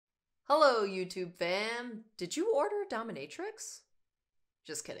Hello, YouTube fam. Did you order dominatrix?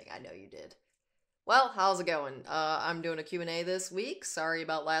 Just kidding, I know you did. Well, how's it going? I'm doing a Q&A this week. Sorry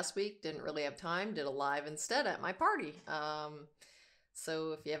about last week, didn't really have time. Did a live instead at my party.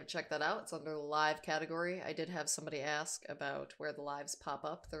 So if you haven't checked that out, it's under the live category. I did have somebody ask about where the lives pop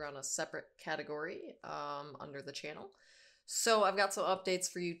up. They're on a separate category under the channel. So I've got some updates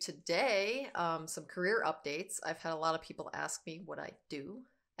for you today, some career updates. I've had a lot of people ask me what I do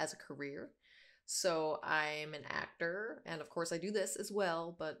as a career. So I'm an actor, and of course I do this as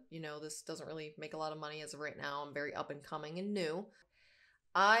well, but you know, this doesn't really make a lot of money as of right now. I'm very up and coming and new.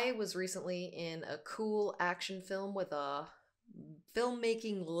 I was recently in a cool action film with a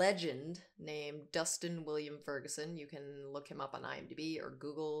filmmaking legend named Dustin William Ferguson. You can look him up on IMDb or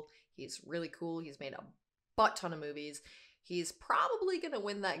Google. He's really cool. He's made a butt ton of movies. He's probably going to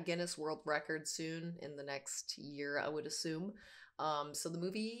win that Guinness World Record soon in the next year, I would assume. So the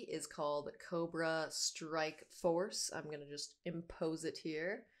movie is called Cobra Strike Force. I'm going to just impose it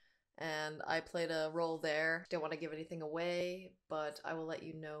here. And I played a role there. Don't want to give anything away, but I will let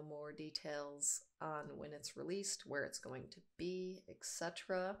you know more details on when it's released, where it's going to be,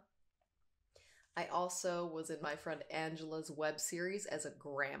 etc. I also was in my friend Angela's web series as a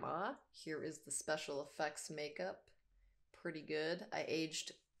grandma. Here is the special effects makeup. Pretty good. I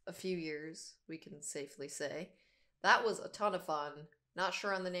aged a few years, we can safely say. That was a ton of fun. Not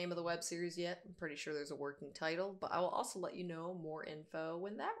sure on the name of the web series yet. I'm pretty sure there's a working title, but I will also let you know more info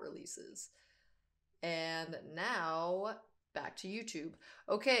when that releases. And now, back to YouTube.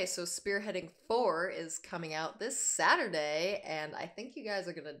 Okay, so Spearheading 4 is coming out this Saturday, and I think you guys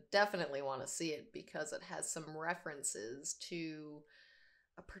are going to definitely want to see it because it has some references to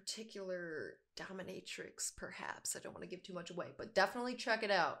a particular dominatrix, perhaps. I don't want to give too much away, but definitely check it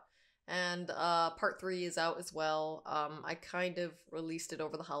out. And part 3 is out as well. I kind of released it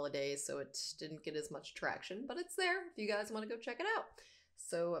over the holidays, so it didn't get as much traction, but it's there if you guys want to go check it out.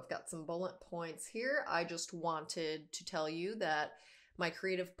 So I've got some bullet points here. I just wanted to tell you that my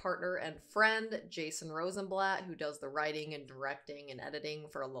creative partner and friend, Jason Rosenblatt, who does the writing and directing and editing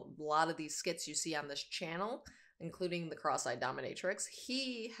for a lot of these skits you see on this channel, including the Cross-Eyed Dominatrix,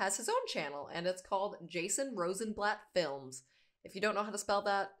 he has his own channel, and it's called Jason Rosenblatt Films. If you don't know how to spell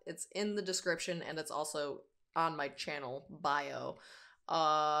that, it's in the description, and it's also on my channel bio.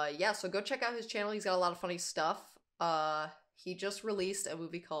 Yeah, so go check out his channel. He's got a lot of funny stuff. He just released a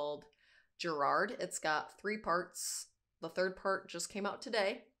movie called Gerard. It's got 3 parts. The 3rd part just came out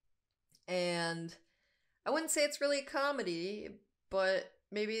today. And I wouldn't say it's really a comedy, but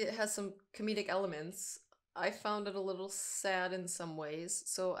maybe it has some comedic elements. I found it a little sad in some ways.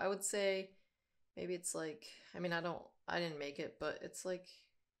 So I would say maybe it's like, I mean, I didn't make it, but it's like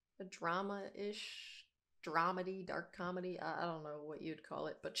a drama-ish, dramedy, dark comedy. I don't know what you'd call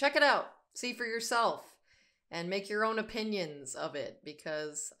it, but check it out. See for yourself and make your own opinions of it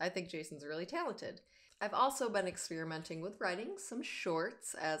because I think Jason's really talented. I've also been experimenting with writing some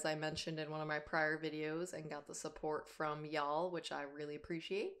shorts, as I mentioned in one of my prior videos, and got the support from y'all, which I really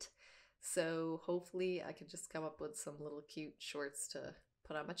appreciate. So hopefully I can just come up with some little cute shorts to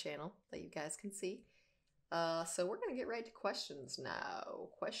put on my channel that you guys can see. So we're gonna get right to questions now.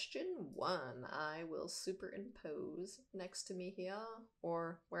 Question 1, I will superimpose next to me here,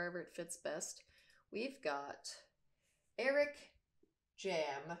 or wherever it fits best. We've got Eric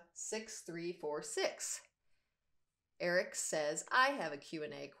Jam 6346. Eric says, I have a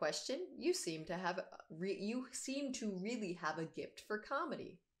Q&A question. You seem to really have a gift for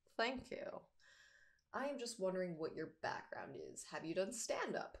comedy. Thank you. I am just wondering what your background is. Have you done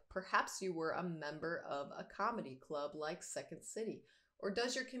stand-up? Perhaps you were a member of a comedy club like Second City. Or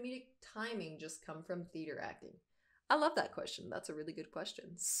does your comedic timing just come from theater acting? I love that question. That's a really good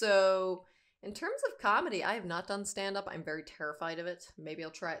question. So, in terms of comedy, I have not done stand-up. I'm very terrified of it. Maybe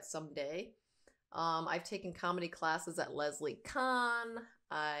I'll try it someday. I've taken comedy classes at Leslie Kahn.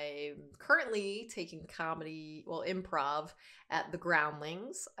 I'm currently taking improv at the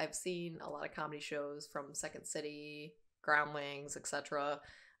Groundlings. I've seen a lot of comedy shows from Second City, Groundlings, etc.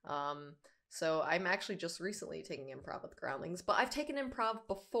 So I'm actually just recently taking improv at the Groundlings, but I've taken improv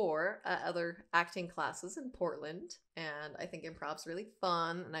before at other acting classes in Portland, and I think improv's really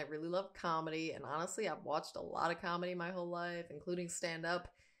fun, and I really love comedy, and honestly, I've watched a lot of comedy my whole life, including stand-up.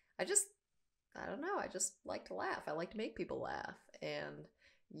 I don't know, I just like to laugh. I like to make people laugh, and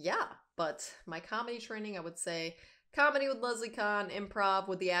yeah, but my comedy training, I would say comedy with Leslie Kahn, improv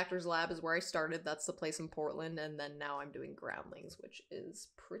with the Actors Lab is where I started. That's the place in Portland, and then now I'm doing Groundlings, which is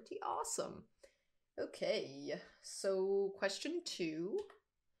pretty awesome. Okay, so question 2.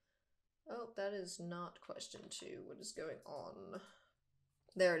 Oh, that is not question 2. What is going on?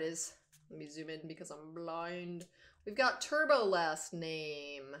 There it is. Let me zoom in because I'm blind. We've got Turbo last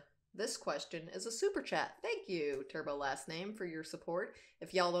name. This question is a super chat. Thank you, Turbo last name, for your support.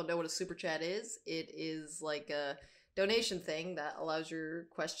 If y'all don't know what a super chat is, it is like a donation thing that allows your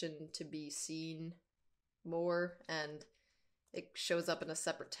question to be seen more, and it shows up in a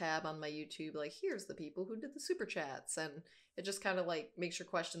separate tab on my YouTube, like, here's the people who did the super chats, and it just kind of like makes your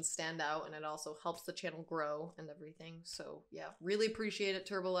questions stand out, and it also helps the channel grow and everything. So yeah, really appreciate it,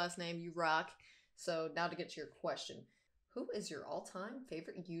 Turbo last name, you rock. So now to get to your question. Who is your all-time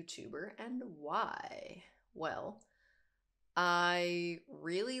favorite YouTuber and why? Well, I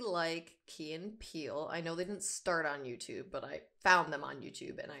really like Key and Peele. I know they didn't start on YouTube, but I found them on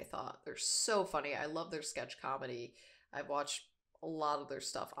YouTube and I thought they're so funny. I love their sketch comedy. I've watched a lot of their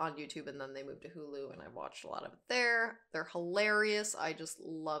stuff on YouTube, and then they moved to Hulu and I've watched a lot of it there. They're hilarious. I just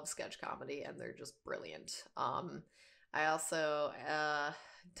love sketch comedy and they're just brilliant. I also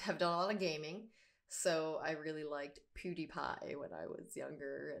have done a lot of gaming. So I really liked PewDiePie when I was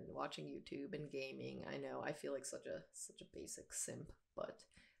younger and watching YouTube and gaming. I know I feel like such a basic simp, but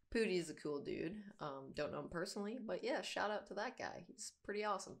Pewdie's a cool dude. Don't know him personally, but yeah, shout out to that guy. He's pretty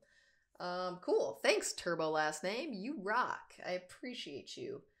awesome. Cool. Thanks, Turbo last name. You rock. I appreciate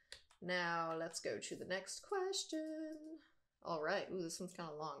you. Now let's go to the next question. All right. Ooh, this one's kind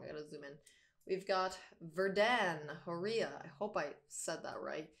of long. I gotta zoom in. We've got Verdan Horea. I hope I said that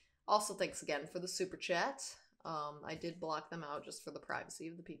right. Also, thanks again for the super chat. I did block them out just for the privacy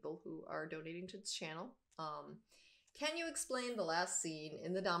of the people who are donating to this channel. Can you explain the last scene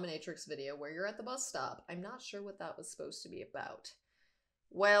in the dominatrix video where you're at the bus stop? I'm not sure what that was supposed to be about.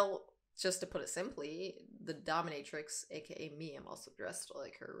 Well, just to put it simply, the dominatrix, aka me, I'm also dressed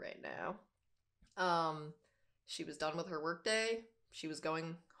like her right now. She was done with her workday. She was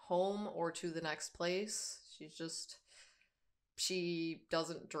going home or to the next place. She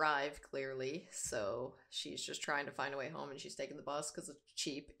doesn't drive, clearly, so she's just trying to find a way home, and she's taking the bus because it's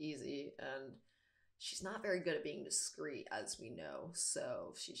cheap, easy, and she's not very good at being discreet, as we know,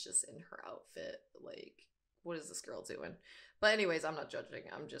 so she's just in her outfit, like, what is this girl doing? But anyways, I'm not judging,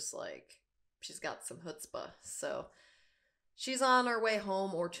 I'm just like, she's got some chutzpah, so she's on her way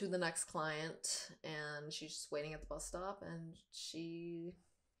home or to the next client, and she's just waiting at the bus stop, and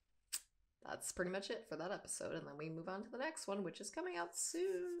that's pretty much it for that episode, and then we move on to the next one, which is coming out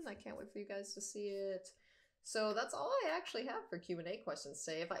soon. I can't wait for you guys to see it. So that's all I actually have for Q&A questions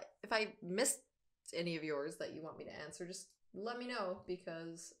today. If I missed any of yours that you want me to answer, just let me know,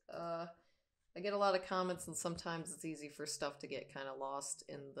 because I get a lot of comments, and sometimes it's easy for stuff to get kind of lost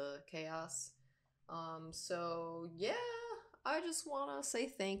in the chaos. So yeah, I just want to say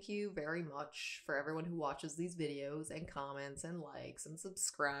thank you very much for everyone who watches these videos and comments and likes and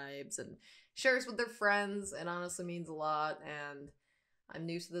subscribes and shares with their friends. It honestly means a lot, and I'm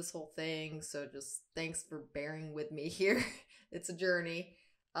new to this whole thing, so just thanks for bearing with me here. It's a journey.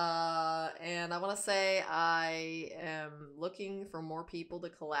 And I want to say I am looking for more people to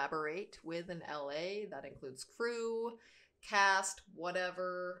collaborate with in LA. That includes crew, cast,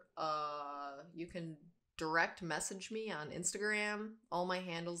 whatever. You can direct message me on Instagram. All my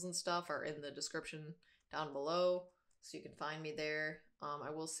handles and stuff are in the description down below, so you can find me there. I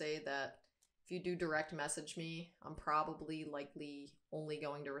will say that if you do direct message me, I'm probably likely only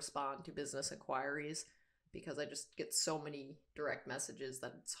going to respond to business inquiries, because I just get so many direct messages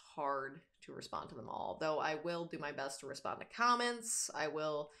that it's hard to respond to them all. Though I will do my best to respond to comments, I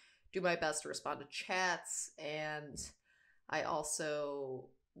will do my best to respond to chats, and I also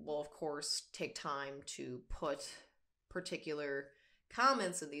will, of course, take time to put particular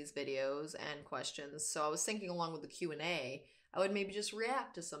comments in these videos and questions. So I was thinking, along with the Q&A, I would maybe just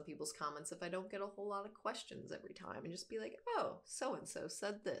react to some people's comments if I don't get a whole lot of questions every time, and just be like, oh, so-and-so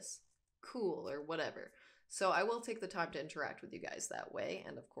said this. Cool, or whatever. So I will take the time to interact with you guys that way,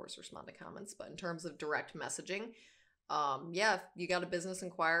 and of course respond to comments. But in terms of direct messaging, yeah, if you got a business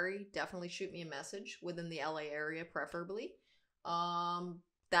inquiry, definitely shoot me a message within the LA area, preferably.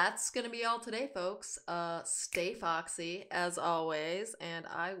 That's gonna be all today, folks. Stay foxy as always, and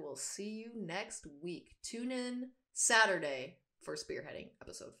I will see you next week. Tune in Saturday for Spearheading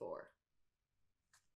episode 4.